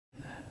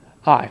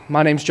Hi,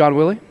 my name's John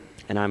Willie.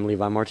 And I'm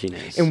Levi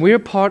Martinez. And we're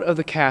part of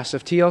the cast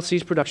of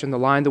TLC's production, The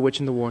Lion, the Witch,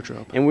 and the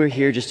Wardrobe. And we're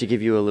here just to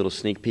give you a little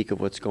sneak peek of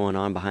what's going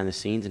on behind the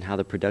scenes and how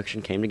the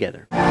production came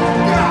together.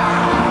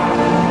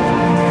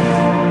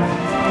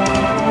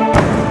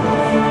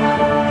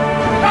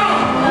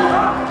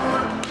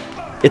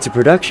 It's a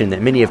production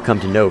that many have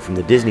come to know from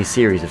the Disney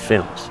series of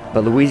films,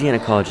 but Louisiana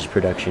College's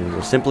production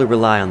will simply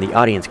rely on the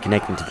audience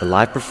connecting to the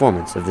live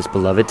performance of this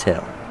beloved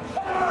tale.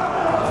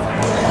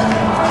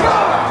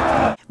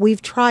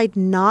 We've tried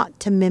not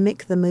to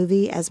mimic the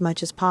movie as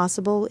much as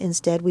possible.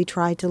 Instead, we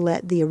tried to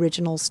let the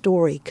original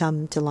story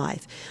come to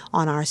life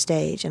on our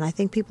stage. And I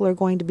think people are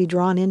going to be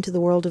drawn into the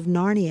world of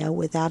Narnia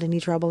without any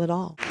trouble at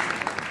all.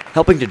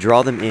 Helping to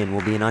draw them in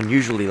will be an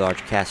unusually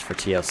large cast for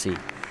TLC.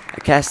 A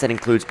cast that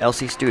includes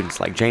LC students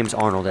like James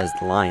Arnold as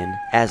the Lion,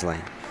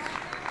 Aslan,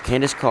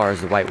 Candace Carr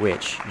as the White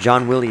Witch,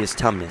 John Willie as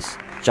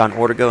Tumnus, John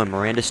Ortego and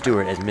Miranda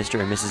Stewart as Mr.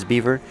 and Mrs.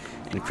 Beaver,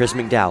 and Chris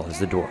McDowell as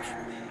the Dwarf.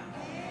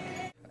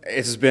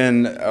 It's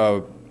been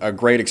a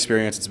great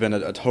experience. It's been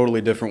a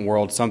totally different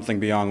world, something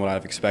beyond what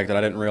I've expected.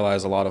 I didn't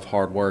realize a lot of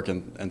hard work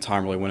and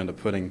time really went into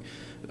putting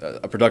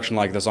a production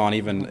like this on,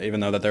 even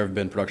though that there have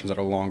been productions that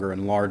are longer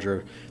and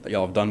larger that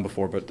y'all have done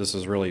before, but this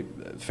is really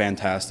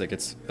fantastic.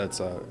 It's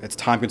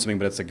time-consuming,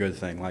 but it's a good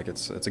thing. Like,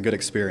 it's a good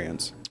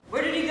experience.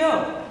 Where did he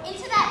go?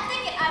 Into that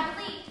thicket, I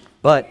believe.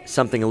 But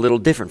something a little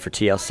different for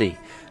TLC,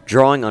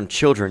 drawing on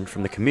children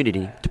from the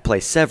community to play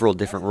several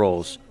different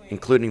roles,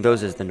 including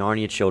those as the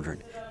Narnia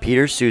children,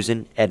 Peter,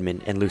 Susan,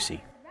 Edmund, and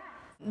Lucy.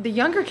 The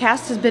younger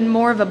cast has been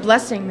more of a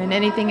blessing than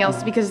anything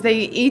else because they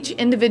each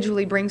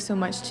individually bring so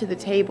much to the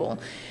table.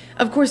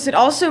 Of course, it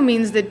also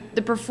means that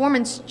the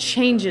performance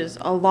changes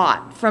a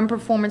lot from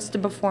performance to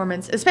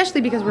performance,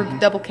 especially because we're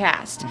double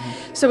cast.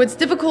 So it's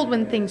difficult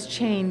when things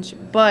change,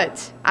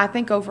 but I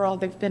think overall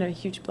they've been a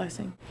huge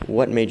blessing.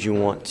 What made you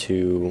want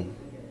to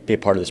be a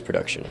part of this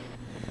production?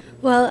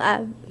 Well,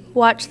 I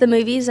watched the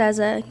movies as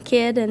a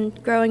kid,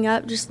 and growing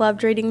up just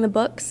loved reading the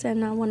books,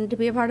 and I wanted to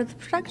be a part of the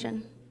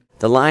production.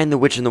 The Lion, the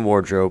Witch, and the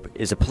Wardrobe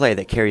is a play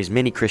that carries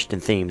many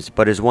Christian themes,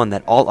 but is one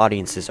that all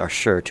audiences are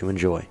sure to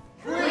enjoy.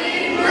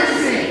 Queen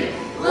Lucy,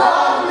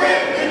 long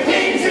live the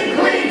kings and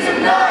queens of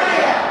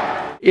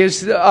Narnia!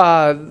 Is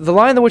The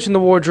Lion, the Witch, and the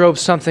Wardrobe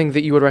something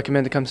that you would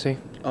recommend to come see?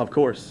 Of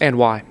course. And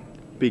why?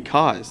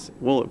 Because,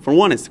 well, for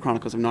one, it's the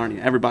Chronicles of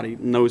Narnia. Everybody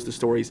knows the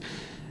stories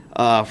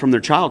from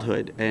their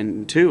childhood,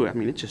 and two, I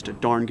mean, it's just a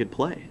darn good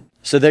play.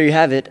 So there you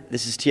have it.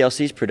 This is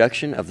TLC's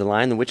production of The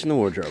Lion, the Witch, and the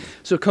Wardrobe.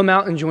 So come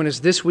out and join us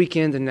this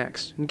weekend and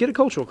next, and get a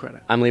cultural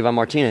credit. I'm Levi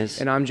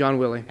Martinez. And I'm John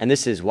Willie. And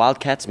this is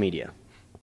Wildcats Media.